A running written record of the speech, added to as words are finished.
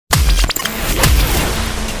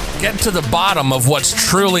get to the bottom of what's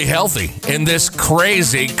truly healthy in this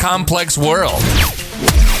crazy, complex world,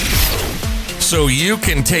 so you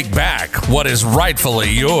can take back what is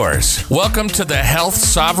rightfully yours. Welcome to the Health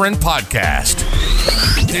Sovereign Podcast.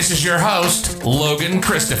 This is your host, Logan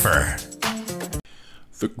Christopher.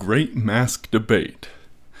 The Great Mask Debate.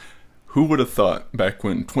 Who would have thought back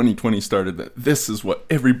when 2020 started that this is what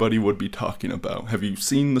everybody would be talking about? Have you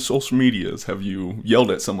seen the social medias? Have you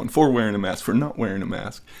yelled at someone for wearing a mask, for not wearing a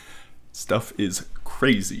mask? Stuff is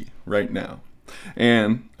crazy right now.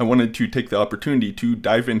 And I wanted to take the opportunity to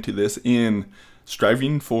dive into this in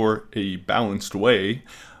striving for a balanced way.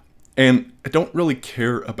 And I don't really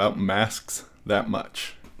care about masks that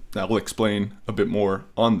much. I'll explain a bit more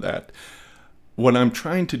on that. What I'm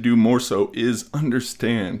trying to do more so is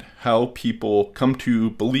understand how people come to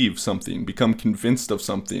believe something, become convinced of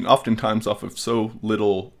something, oftentimes off of so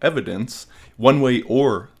little evidence, one way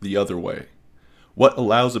or the other way. What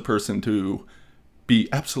allows a person to be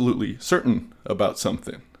absolutely certain about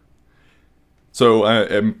something? So I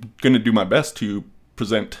am going to do my best to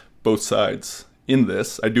present both sides in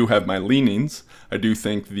this. I do have my leanings. I do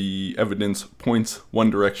think the evidence points one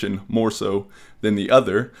direction more so than the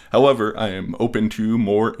other. However, I am open to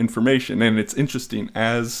more information, and it's interesting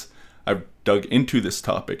as I've dug into this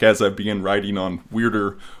topic, as I began writing on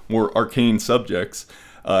weirder, more arcane subjects.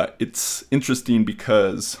 It's interesting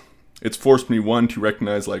because it's forced me, one, to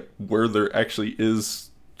recognize like where there actually is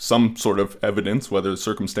some sort of evidence, whether it's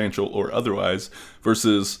circumstantial or otherwise,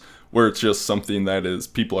 versus where it's just something that is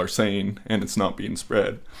people are saying and it's not being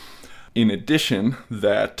spread. In addition,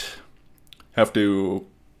 that have to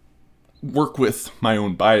work with my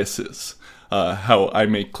own biases, how I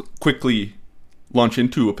may quickly launch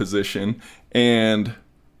into a position and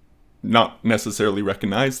not necessarily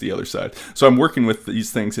recognize the other side. So I'm working with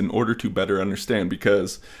these things in order to better understand,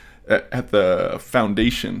 because at the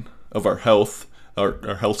foundation of our health,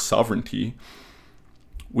 our health sovereignty,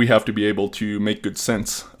 we have to be able to make good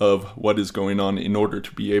sense of what is going on in order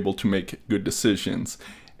to be able to make good decisions.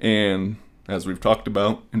 And as we've talked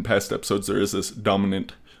about in past episodes, there is this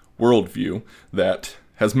dominant worldview that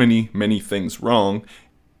has many, many things wrong.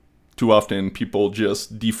 Too often people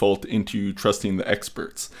just default into trusting the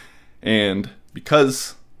experts. And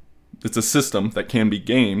because it's a system that can be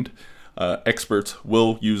gamed, experts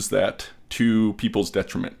will use that to people's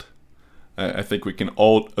detriment. I think we can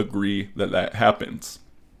all agree that that happens.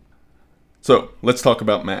 So let's talk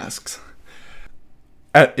about masks.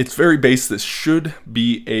 At its very base, this should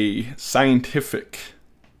be a scientific,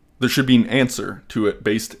 there should be an answer to it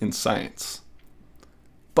based in science.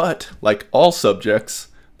 But like all subjects,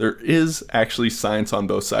 there is actually science on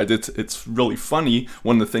both sides. It's really funny.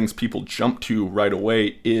 One of the things people jump to right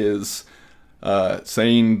away is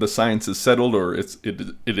saying the science is settled, or it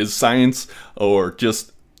is science, or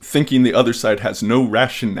just thinking the other side has no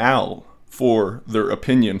rationale for their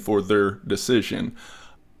opinion, for their decision.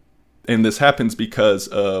 And this happens because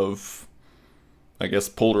of, I guess,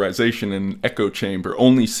 polarization and echo chamber,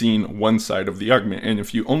 only seeing one side of the argument. And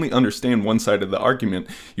if you only understand one side of the argument,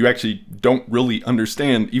 you actually don't really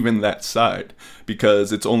understand even that side,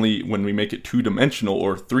 because it's only when we make it two-dimensional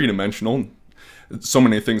or three-dimensional, so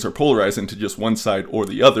many things are polarized into just one side or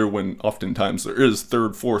the other, when oftentimes there is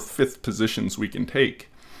third, fourth, fifth positions we can take.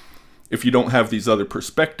 If you don't have these other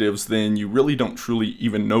perspectives, then you really don't truly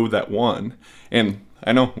even know that one. And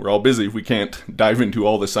I know we're all busy. We can't dive into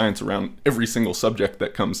all the science around every single subject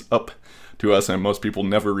that comes up to us, and most people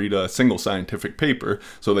never read a single scientific paper,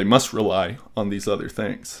 so they must rely on these other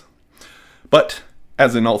things. But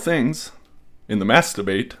as in all things, in the mask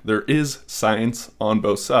debate, there is science on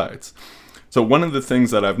both sides. So one of the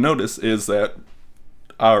things that I've noticed is that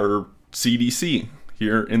our CDC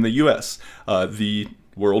here in the US, the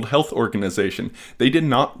World Health Organization, they did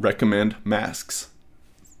not recommend masks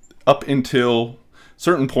up until a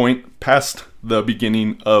certain point past the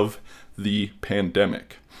beginning of the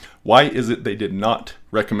pandemic. Why is it they did not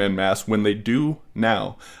recommend masks when they do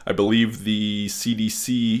now? I believe the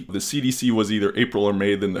CDC was either April or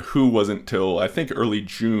May, then the WHO wasn't till I think early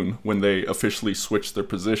June when they officially switched their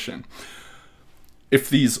position. If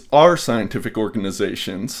these are scientific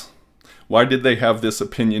organizations, why did they have this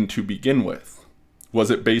opinion to begin with? Was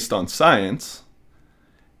it based on science?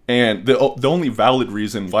 And the only valid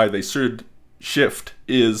reason why they should shift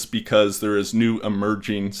is because there is new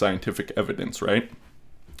emerging scientific evidence, right?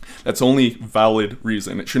 That's the only valid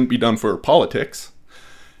reason. It shouldn't be done for politics.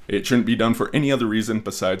 It shouldn't be done for any other reason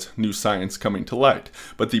besides new science coming to light.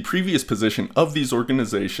 But the previous position of these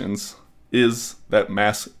organizations is that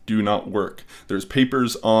masks do not work. There's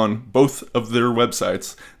papers on both of their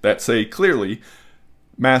websites that say clearly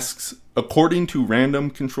masks according to random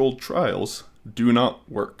controlled trials, do not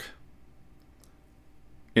work.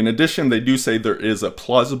 In addition, they do say there is a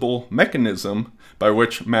plausible mechanism by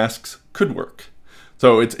which masks could work.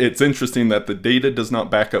 So it's interesting that the data does not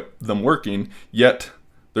back up them working, yet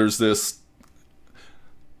there's this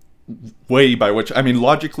way by which,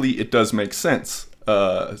 logically it does make sense.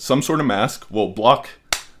 Some sort of mask will block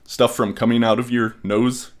stuff from coming out of your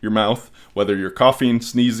nose, your mouth, whether you're coughing,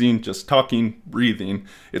 sneezing, just talking, breathing.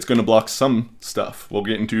 It's going to block some stuff. We'll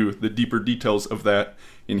get into the deeper details of that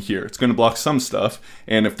in here. It's going to block some stuff,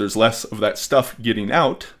 and if there's less of that stuff getting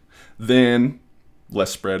out, then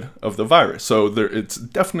less spread of the virus. So it's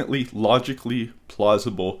definitely logically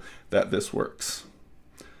plausible that this works.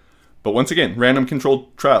 But once again, random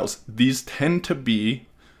controlled trials, these tend to be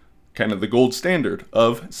kind of the gold standard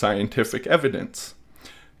of scientific evidence.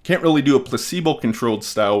 Can't really do a placebo-controlled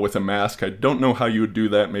style with a mask. I don't know how you would do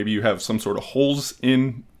that. Maybe you have some sort of holes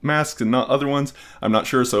in masks and not other ones. I'm not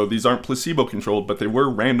sure. So these aren't placebo-controlled, but they were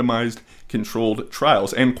randomized controlled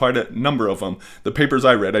trials, and quite a number of them. The papers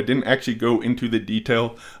I read, I didn't actually go into the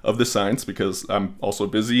detail of the science because I'm also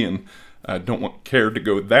busy and I don't care to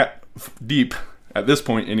go that deep at this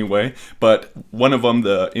point anyway, but one of them,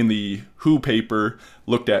 in the WHO paper,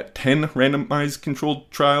 looked at 10 randomized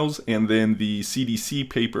controlled trials, and then the CDC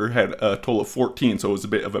paper had a total of 14, so it was a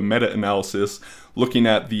bit of a meta-analysis looking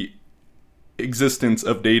at the existence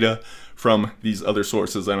of data from these other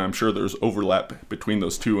sources, and I'm sure there's overlap between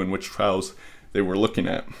those two and which trials they were looking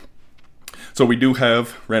at. So we do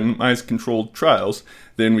have randomized controlled trials,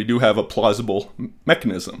 then we do have a plausible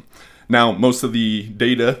mechanism. Now, most of the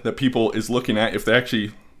data that people is looking at, if they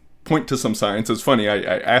actually point to some science, it's funny,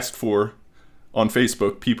 I asked for, on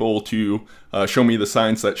Facebook, people to show me the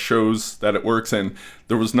science that shows that it works, and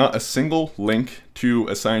there was not a single link to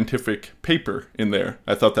a scientific paper in there.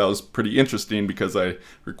 I thought that was pretty interesting because I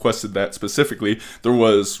requested that specifically. There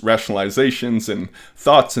was rationalizations and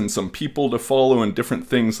thoughts and some people to follow and different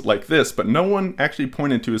things like this, but no one actually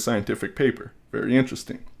pointed to a scientific paper. Very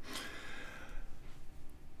interesting.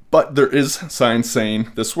 But there is science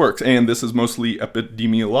saying this works, and this is mostly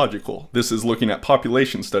epidemiological. This is looking at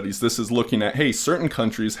population studies. This is looking at, hey, certain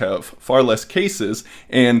countries have far less cases,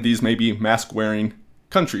 and these may be mask-wearing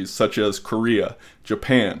countries, such as Korea,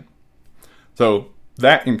 Japan. So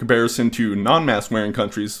that in comparison to non-mask-wearing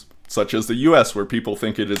countries, such as the US, where people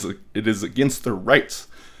think it is against their rights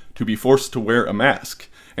to be forced to wear a mask,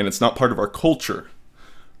 and it's not part of our culture.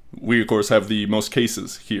 We, of course, have the most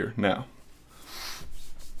cases here now.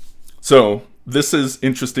 So this is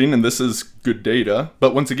interesting and this is good data,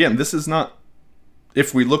 but once again, this is not,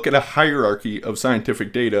 if we look at a hierarchy of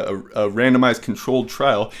scientific data, a randomized controlled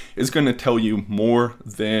trial is going to tell you more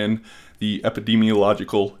than the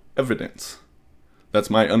epidemiological evidence. That's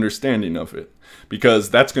my understanding of it, because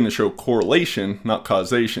that's going to show correlation, not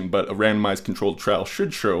causation, but a randomized controlled trial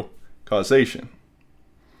should show causation.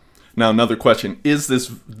 Now, another question, is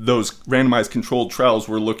those randomized controlled trials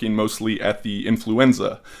were looking mostly at the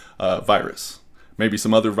influenza virus, maybe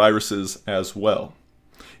some other viruses as well?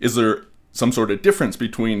 Is there some sort of difference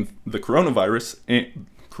between the coronavirus and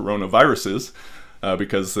coronaviruses,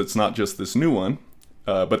 because it's not just this new one,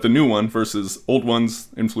 but the new one versus old ones,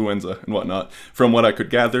 influenza and whatnot? From what I could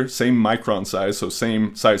gather, same micron size, so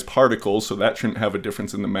same size particles, so that shouldn't have a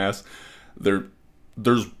difference in the mass.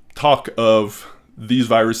 There's talk of these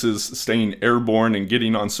viruses staying airborne and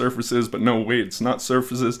getting on surfaces, but no, wait, it's not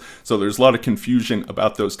surfaces. So there's a lot of confusion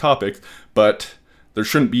about those topics, but there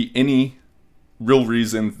shouldn't be any real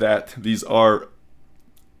reason that these are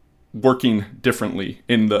working differently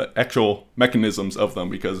in the actual mechanisms of them,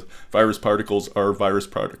 because virus particles are virus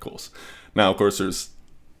particles. Now, of course, there's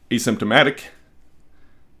asymptomatic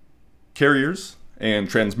carriers and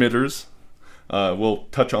transmitters. We'll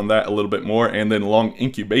touch on that a little bit more, and then long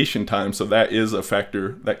incubation time, so that is a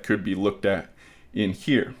factor that could be looked at in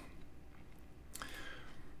here.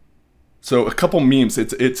 So a couple memes,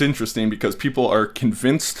 it's interesting because people are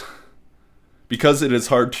convinced, because it is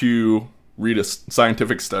hard to read a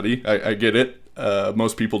scientific study, I get it.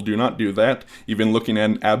 Most people do not do that. Even looking at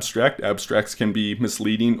an abstracts can be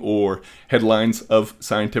misleading, or headlines of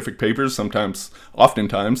scientific papers.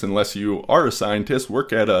 Oftentimes, unless you are a scientist,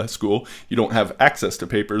 work at a school, you don't have access to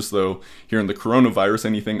papers, though here in the coronavirus,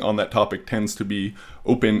 anything on that topic tends to be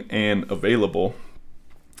open and available.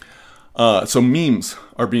 So memes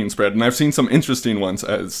are being spread, and I've seen some interesting ones,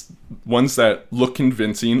 as ones that look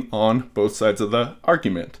convincing on both sides of the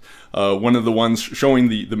argument. One of the ones showing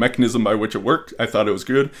the mechanism by which it worked, I thought it was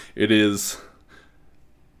good. It is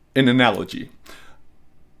an analogy.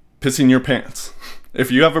 Pissing your pants.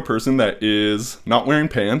 If you have a person that is not wearing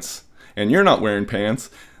pants, and you're not wearing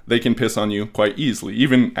pants, they can piss on you quite easily,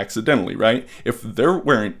 even accidentally, right? If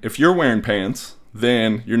you're wearing pants,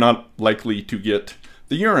 then you're not likely to get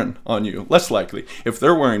the urine on you, less likely. If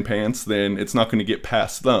they're wearing pants, then it's not going to get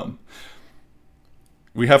past them.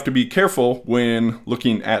 We have to be careful when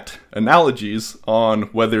looking at analogies on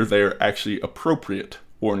whether they're actually appropriate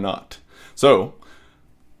or not. So,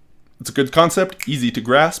 it's a good concept, easy to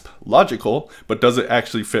grasp, logical, but does it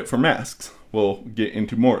actually fit for masks? We'll get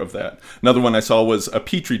into more of that. Another one I saw was a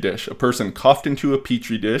petri dish. A person coughed into a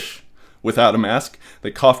petri dish without a mask.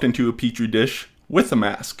 They coughed into a petri dish with a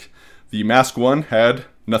mask. The masked one had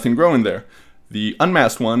nothing growing there. The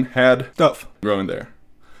unmasked one had stuff growing there.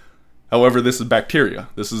 However, this is bacteria.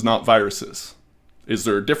 This is not viruses. Is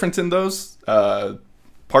there a difference in those?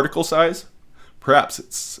 Particle size? Perhaps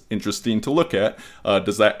it's interesting to look at.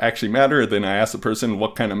 Does that actually matter? Then I asked the person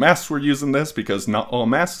what kind of masks were using this, because not all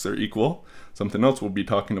masks are equal. Something else we'll be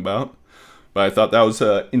talking about. But I thought that was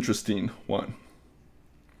an interesting one.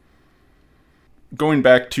 Going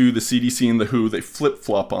back to the CDC and the WHO, they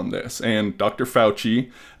flip-flop on this. And Dr.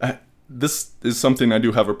 Fauci, this is something I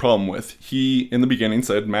do have a problem with. He, in the beginning,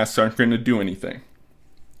 said masks aren't going to do anything.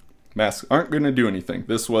 Masks aren't going to do anything.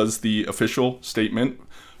 This was the official statement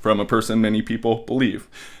from a person many people believe.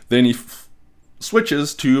 Then he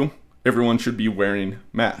switches to everyone should be wearing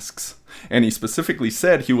masks. And he specifically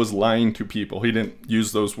said he was lying to people. He didn't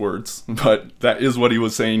use those words, but that is what he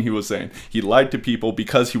was saying. He lied to people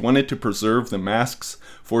because he wanted to preserve the masks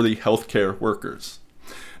for the healthcare workers.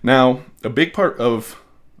 Now, a big part of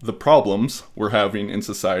the problems we're having in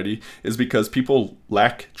society is because people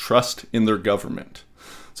lack trust in their government.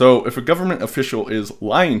 So if a government official is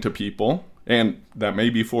lying to people, and that may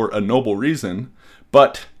be for a noble reason,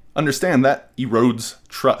 but understand that erodes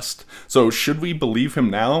trust. So should we believe him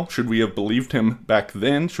now? Should we have believed him back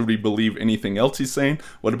then? Should we believe anything else he's saying?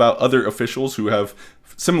 What about other officials who have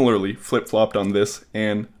similarly flip-flopped on this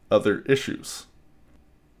and other issues?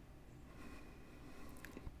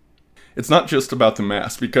 It's not just about the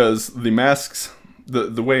mask, because the masks,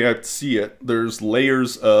 the way I see it, there's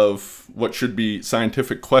layers of what should be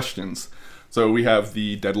scientific questions. So we have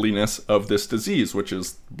the deadliness of this disease, which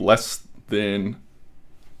is less than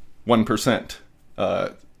 1%.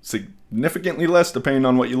 Significantly less, depending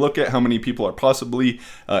on what you look at, how many people are possibly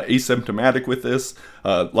asymptomatic with this.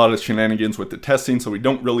 A lot of shenanigans with the testing, so we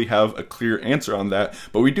don't really have a clear answer on that.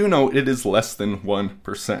 But we do know it is less than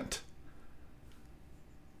 1%.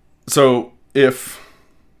 So if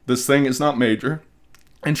this thing is not major,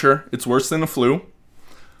 and sure, it's worse than a flu,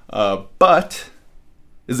 but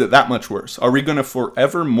is it that much worse? Are we going to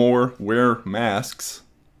forevermore wear masks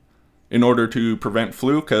in order to prevent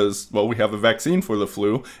flu? Because, well, we have a vaccine for the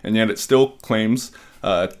flu, and yet it still claims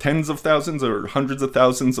tens of thousands or hundreds of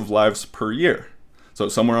thousands of lives per year. So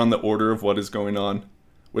somewhere on the order of what is going on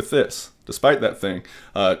with this, despite that thing.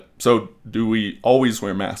 So do we always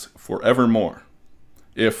wear masks forevermore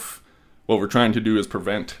if what we're trying to do is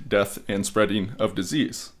prevent death and spreading of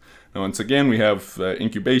disease? Now, once again, we have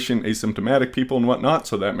incubation, asymptomatic people and whatnot,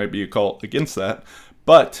 so that may be a call against that.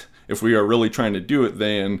 But if we are really trying to do it,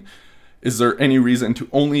 then is there any reason to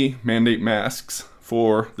only mandate masks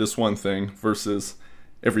for this one thing versus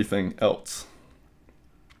everything else?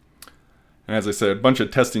 And as I said, a bunch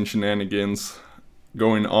of testing shenanigans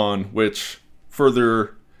going on, which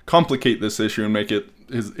further complicate this issue and make it,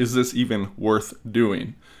 is this even worth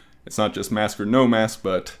doing? It's not just mask or no mask,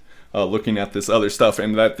 but looking at this other stuff,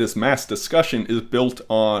 and that this mask discussion is built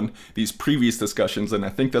on these previous discussions. And I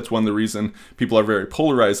think that's one of the reasons people are very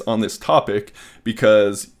polarized on this topic,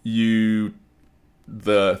 because the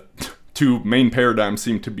two main paradigms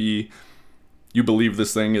seem to be, you believe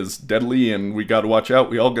this thing is deadly and we got to watch out,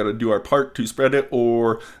 we all got to do our part to spread it,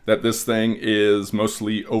 or that this thing is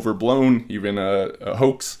mostly overblown, even a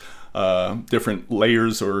hoax, different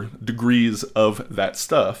layers or degrees of that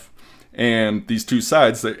stuff. And these two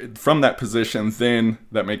sides, from that position, then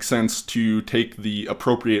that makes sense to take the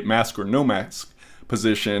appropriate mask or no mask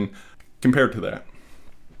position compared to that.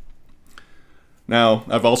 Now,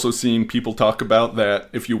 I've also seen people talk about that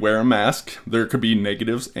if you wear a mask, there could be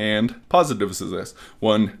negatives and positives to this.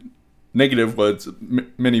 One negative was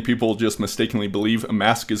many people just mistakenly believe a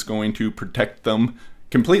mask is going to protect them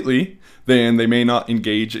completely, then they may not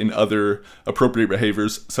engage in other appropriate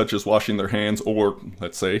behaviors such as washing their hands or,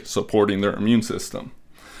 let's say, supporting their immune system.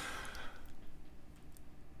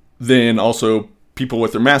 Then also, people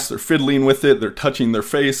with their masks, they're fiddling with it, they're touching their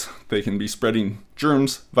face, they can be spreading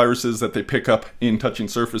germs, viruses that they pick up in touching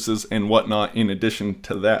surfaces and whatnot in addition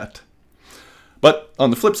to that. But on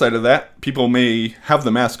the flip side of that, people may have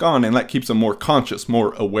the mask on and that keeps them more conscious,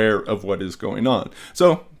 more aware of what is going on.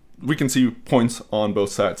 So we can see points on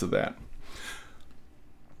both sides of that.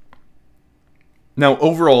 Now,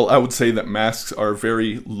 overall, I would say that masks are a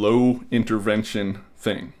very low intervention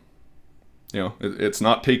thing. It's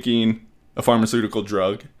not taking a pharmaceutical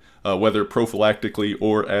drug, whether prophylactically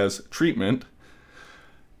or as treatment.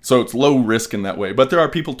 So it's low risk in that way. But there are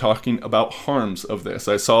people talking about harms of this.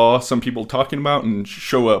 I saw some people talking about and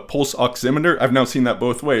show a pulse oximeter. I've now seen that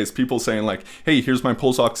both ways. People saying like, hey, here's my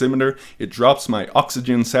pulse oximeter. It drops my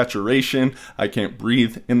oxygen saturation. I can't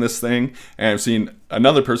breathe in this thing. And I've seen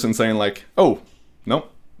another person saying like, oh, no,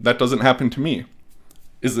 that doesn't happen to me.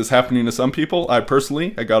 Is this happening to some people? I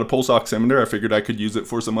got a pulse oximeter. I figured I could use it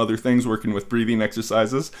for some other things, working with breathing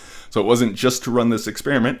exercises. So it wasn't just to run this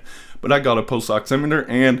experiment, but I got a pulse oximeter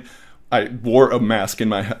and I wore a mask in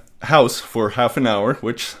my house for half an hour,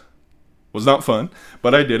 which was not fun,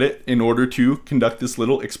 but I did it in order to conduct this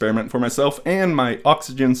little experiment for myself, and my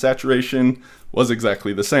oxygen saturation was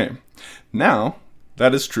exactly the same. Now,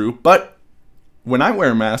 that is true, but when I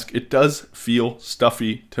wear a mask, it does feel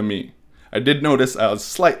stuffy to me. I did notice I was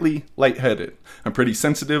slightly lightheaded. I'm pretty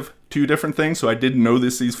sensitive to different things, so I did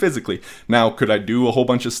notice these physically. Now, could I do a whole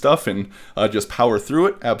bunch of stuff and just power through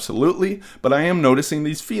it? Absolutely. But I am noticing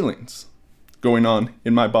these feelings going on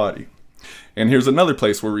in my body. And here's another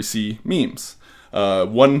place where we see memes.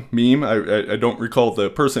 One meme, I don't recall the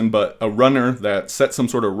person, but a runner that set some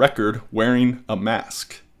sort of record wearing a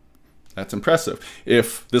mask. That's impressive.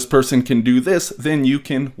 If this person can do this, then you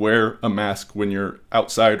can wear a mask when you're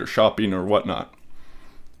outside or shopping or whatnot.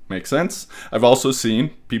 Make sense? I've also seen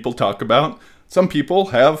people talk about some people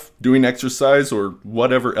have doing exercise or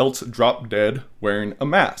whatever else dropped dead wearing a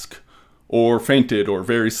mask, or fainted, or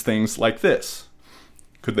various things like this.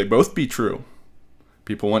 Could they both be true?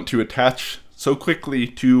 People want to attach so quickly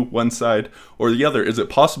to one side or the other. Is it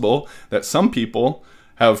possible that some people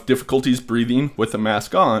have difficulties breathing with a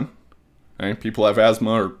mask on? Right? People have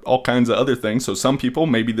asthma or all kinds of other things. So some people,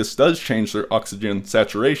 maybe this does change their oxygen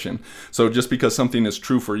saturation. So just because something is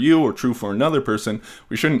true for you or true for another person,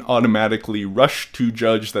 we shouldn't automatically rush to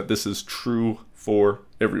judge that this is true for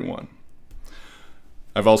everyone.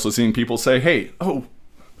 I've also seen people say, hey,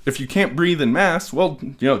 if you can't breathe in masks, well,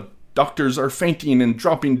 doctors are fainting and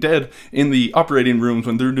dropping dead in the operating rooms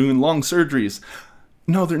when they're doing long surgeries.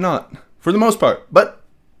 No, they're not, for the most part. But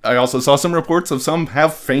I also saw some reports of some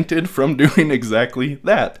have fainted from doing exactly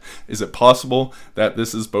that. Is it possible that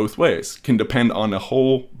this is both ways? Can depend on a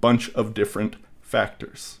whole bunch of different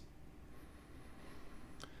factors.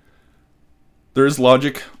 There is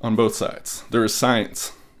logic on both sides. There is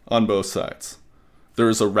science on both sides. There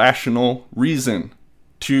is a rational reason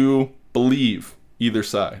to believe either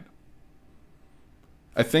side.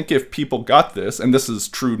 I think if people got this, and this is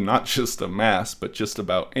true not just of mass, but just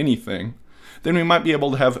about anything, then we might be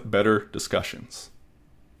able to have better discussions,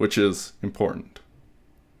 which is important.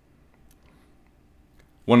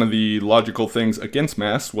 One of the logical things against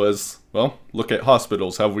masks was, well, look at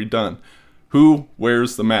hospitals. How have we done? Who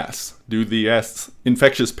wears the masks? Do they ask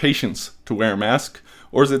infectious patients to wear a mask,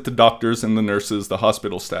 or is it the doctors and the nurses, the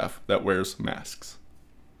hospital staff that wears masks?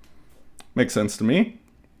 Makes sense to me.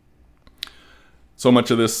 So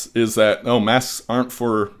much of this is that, masks aren't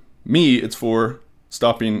for me, it's for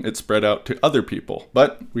stopping it spread out to other people.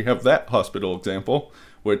 But we have that hospital example,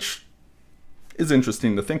 which is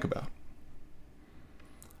interesting to think about.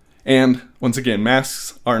 And once again,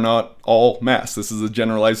 masks are not all masks. This is a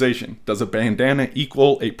generalization. Does a bandana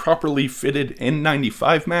equal a properly fitted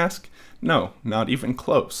N95 mask? No, not even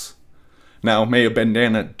close. Now, may a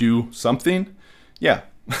bandana do something? Yeah.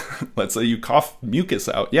 Let's say you cough mucus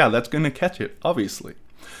out. Yeah, that's going to catch it, obviously.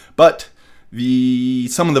 But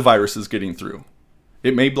some of the virus is getting through.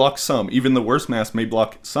 It may block some. Even the worst mask may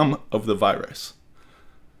block some of the virus.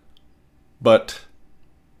 But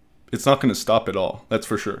it's not going to stop it all. That's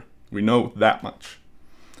for sure. We know that much.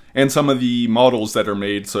 And some of the models that are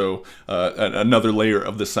made, so another layer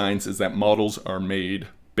of the science is that models are made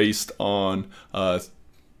based on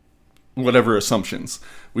whatever assumptions.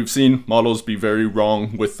 We've seen models be very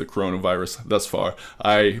wrong with the coronavirus thus far.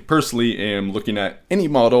 I personally am looking at any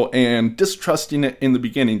model and distrusting it in the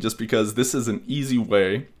beginning just because this is an easy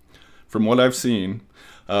way, from what I've seen,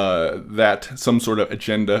 that some sort of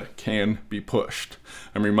agenda can be pushed.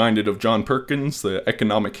 I'm reminded of John Perkins, the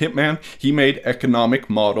economic hitman. He made economic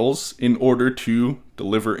models in order to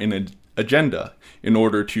deliver an agenda, in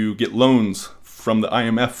order to get loans from the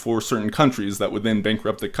IMF for certain countries that would then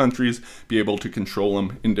bankrupt the countries, be able to control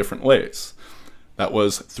them in different ways. That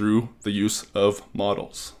was through the use of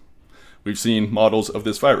models. We've seen models of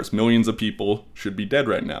this virus. Millions of people should be dead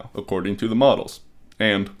right now, according to the models.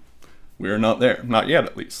 And we are not there, not yet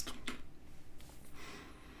at least.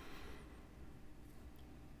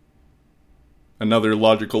 Another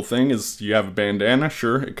logical thing is you have a bandana,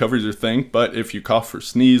 sure, it covers your thing, but if you cough or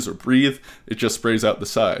sneeze or breathe, it just sprays out the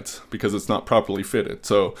sides because it's not properly fitted.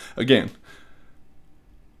 So again,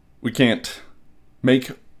 we can't make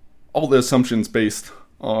all the assumptions based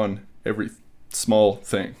on every small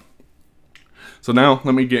thing. So now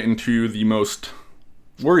let me get into the most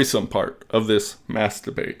worrisome part of this mask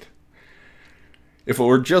debate. If it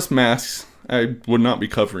were just masks, I would not be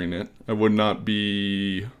covering it. I would not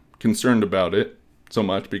be concerned about it so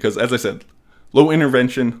much because, as I said, low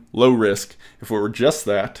intervention, low risk. If it were just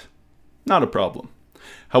that, not a problem.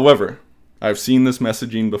 However, I've seen this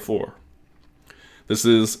messaging before. This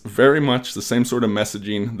is very much the same sort of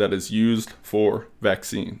messaging that is used for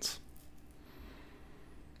vaccines.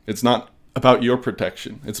 It's not about your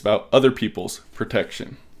protection. It's about other people's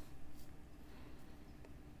protection.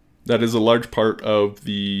 That is a large part of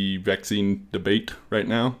the vaccine debate right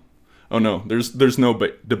now. Oh no, there's no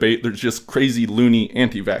debate. There's just crazy, loony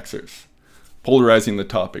anti-vaxxers polarizing the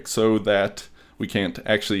topic so that we can't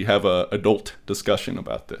actually have an adult discussion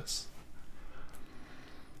about this.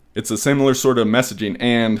 It's a similar sort of messaging,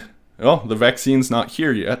 and the vaccine's not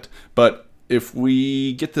here yet, but if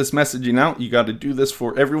we get this messaging out, you got to do this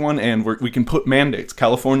for everyone, and we can put mandates.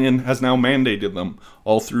 California has now mandated them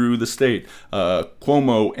all through the state.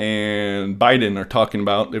 Cuomo and Biden are talking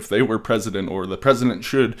about if they were president, or the president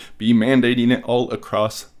should be mandating it all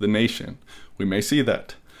across the nation. We may see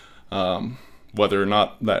that. Whether or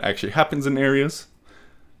not that actually happens in areas,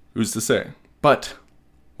 who's to say? But,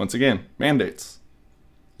 once again, mandates.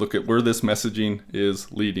 Look at where this messaging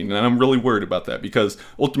is leading. And I'm really worried about that because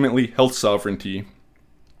ultimately health sovereignty,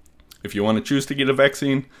 if you want to choose to get a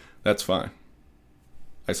vaccine, that's fine.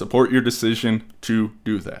 I support your decision to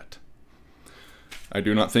do that. I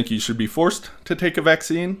do not think you should be forced to take a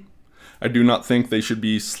vaccine. I do not think they should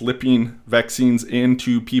be slipping vaccines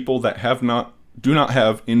into people that do not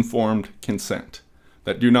have informed consent,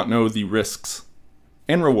 that do not know the risks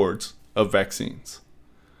and rewards of vaccines.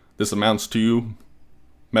 This amounts to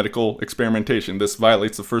medical experimentation. This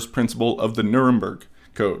violates the first principle of the Nuremberg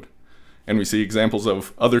Code. And we see examples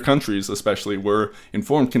of other countries, especially, where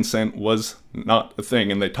informed consent was not a thing.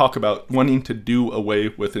 And they talk about wanting to do away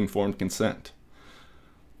with informed consent.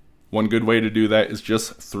 One good way to do that is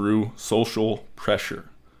just through social pressure,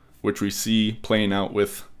 which we see playing out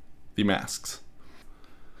with the masks.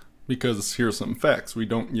 Because here's some facts. We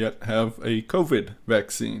don't yet have a COVID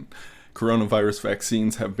vaccine. Coronavirus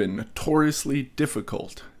vaccines have been notoriously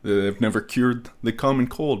difficult. They've never cured the common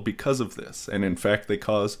cold because of this. And in fact, they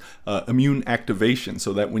cause immune activation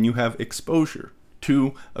so that when you have exposure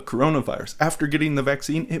to a coronavirus after getting the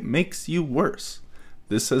vaccine, it makes you worse.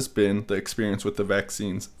 This has been the experience with the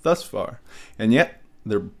vaccines thus far. And yet,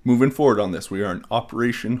 they're moving forward on this. We are in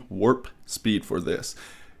Operation Warp Speed for this,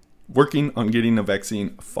 working on getting a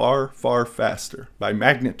vaccine far, far faster by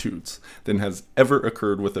magnitudes than has ever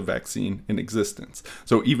occurred with a vaccine in existence.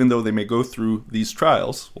 So even though they may go through these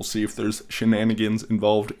trials, we'll see if there's shenanigans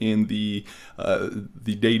involved in the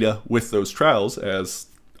data with those trials, as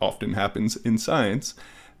often happens in science,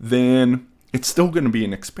 then it's still going to be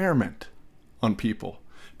an experiment on people.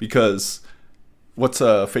 Because what's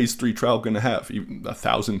a phase 3 trial going to have?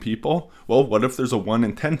 1,000 people? Well, what if there's a 1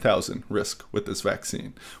 in 10,000 risk with this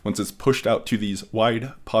vaccine once it's pushed out to these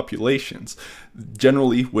wide populations?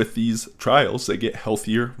 Generally, with these trials, they get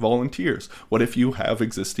healthier volunteers. What if you have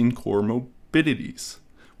existing comorbidities?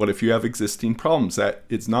 What if you have existing problems that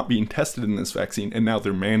it's not being tested in this vaccine and now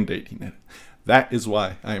they're mandating it? That is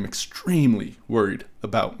why I am extremely worried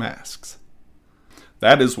about masks.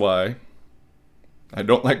 That is why I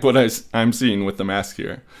don't like what I'm seeing with the mask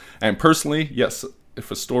here. And personally, yes, if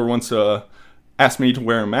a store wants to ask me to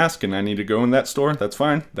wear a mask and I need to go in that store, that's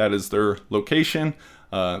fine. That is their location.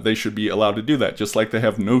 They should be allowed to do that, just like they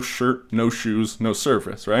have no shirt, no shoes, no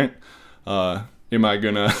service, right? Am I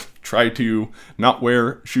going to try to not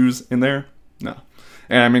wear shoes in there? No.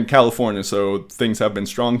 And I'm in California, so things have been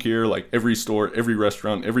strong here. Like every store, every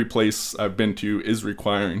restaurant, every place I've been to is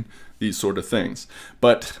requiring these sort of things.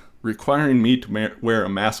 But requiring me to wear a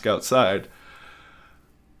mask outside,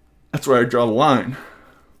 that's where I draw the line.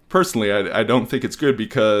 Personally, I don't think it's good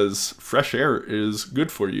because fresh air is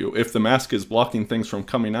good for you. If the mask is blocking things from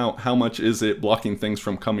coming out, how much is it blocking things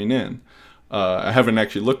from coming in? I haven't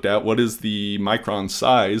actually looked at what is the micron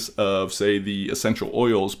size of, say, the essential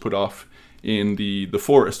oils put off in the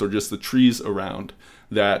forest or just the trees around.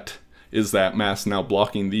 That is that mask now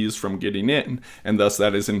blocking these from getting in, and thus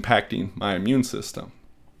that is impacting my immune system.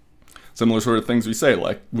 Similar sort of things we say,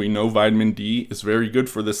 like we know vitamin D is very good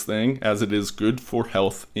for this thing, as it is good for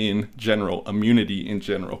health in general, immunity in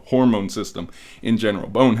general, hormone system in general,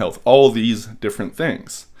 bone health, all these different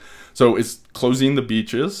things. So it's closing the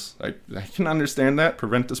beaches. I can understand that,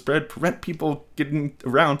 prevent the spread, prevent people getting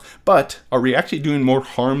around, but are we actually doing more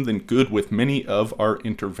harm than good with many of our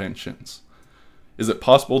interventions? Is it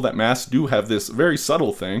possible that masks do have this very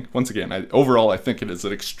subtle thing? Once again, overall, I think it is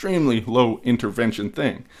an extremely low intervention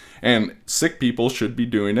thing. And sick people should be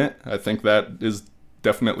doing it. I think that is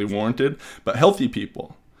definitely warranted. But healthy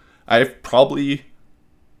people, I've probably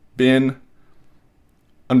been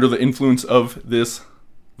under the influence of this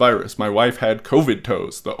virus. My wife had COVID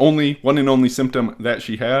toes. The one and only symptom that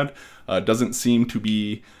she had doesn't seem to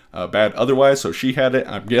be bad otherwise. So she had it.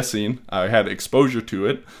 I'm guessing I had exposure to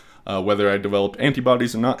it. Whether I developed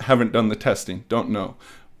antibodies or not, haven't done the testing, don't know.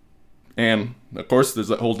 And of course, there's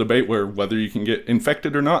that whole debate where whether you can get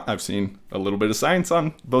infected or not. I've seen a little bit of science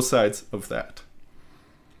on both sides of that.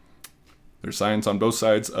 There's science on both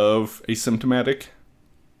sides of asymptomatic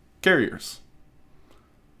carriers.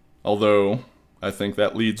 Although, I think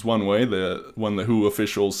that leads one way. When the WHO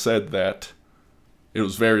officials said that it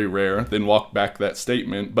was very rare, then walked back that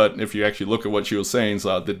statement. But if you actually look at what she was saying,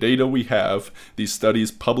 so the data we have, these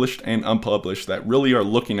studies published and unpublished that really are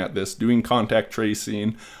looking at this, doing contact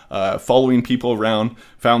tracing, following people around,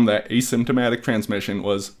 found that asymptomatic transmission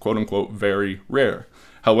was quote-unquote very rare.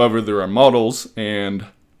 However, there are models and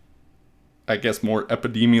I guess more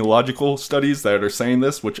epidemiological studies that are saying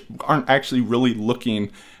this, which aren't actually really looking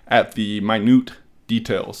at the minute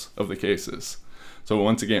details of the cases. So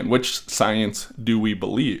once again, which science do we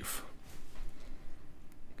believe?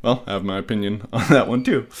 Well, I have my opinion on that one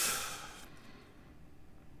too.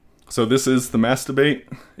 So this is the mask debate.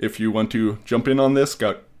 If you want to jump in on this,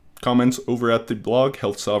 got comments over at the blog,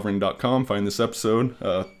 healthsovereign.com. Find this episode,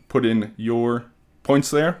 put in your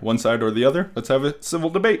points there, one side or the other. Let's have a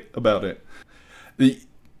civil debate about it.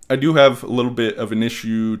 I do have a little bit of an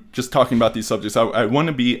issue just talking about these subjects. I want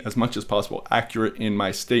to be, as much as possible, accurate in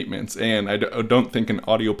my statements, and I don't think an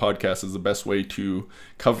audio podcast is the best way to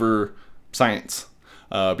cover science,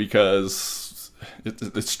 because it's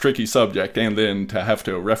a tricky subject, and then to have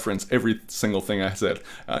to reference every single thing I said.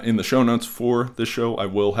 In the show notes for this show, I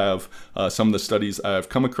will have some of the studies I've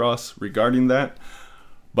come across regarding that,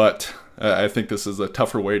 but I think this is a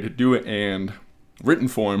tougher way to do it, and written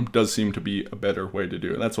form does seem to be a better way to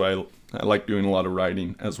do it. That's why I like doing a lot of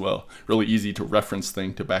writing as well. Really easy to reference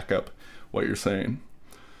thing to back up what you're saying.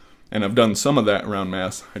 And I've done some of that around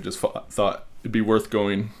masks. I just thought it'd be worth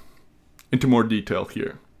going into more detail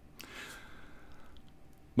here.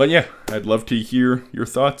 But yeah, I'd love to hear your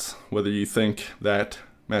thoughts, whether you think that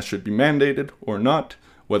masks should be mandated or not,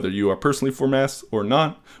 whether you are personally for masks or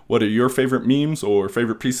not, what are your favorite memes or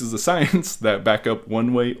favorite pieces of science that back up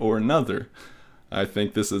one way or another. I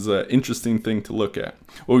think this is an interesting thing to look at.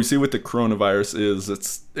 What we see with the coronavirus is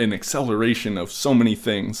it's an acceleration of so many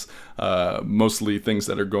things, mostly things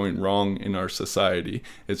that are going wrong in our society.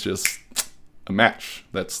 It's just a match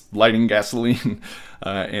that's lighting gasoline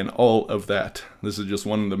and all of that. This is just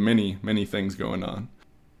one of the many, many things going on.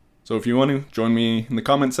 So if you want to, join me in the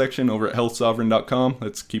comment section over at healthsovereign.com.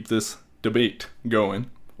 Let's keep this debate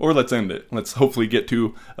going. Or let's end it. Let's hopefully get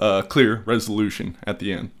to a clear resolution at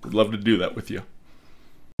the end. I'd love to do that with you.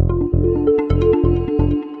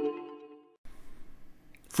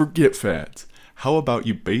 Forget fads. How about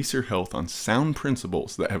you base your health on sound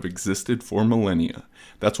principles that have existed for millennia?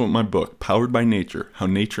 That's what my book, Powered by Nature, How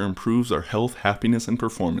Nature Improves Our Health, Happiness, and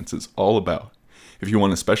Performance is all about. If you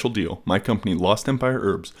want a special deal, my company Lost Empire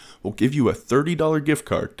Herbs will give you a $30 gift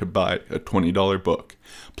card to buy a $20 book.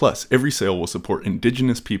 Plus, every sale will support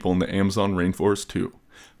indigenous people in the Amazon rainforest too.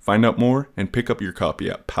 Find out more and pick up your copy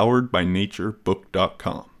at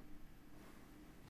poweredbynaturebbook.com.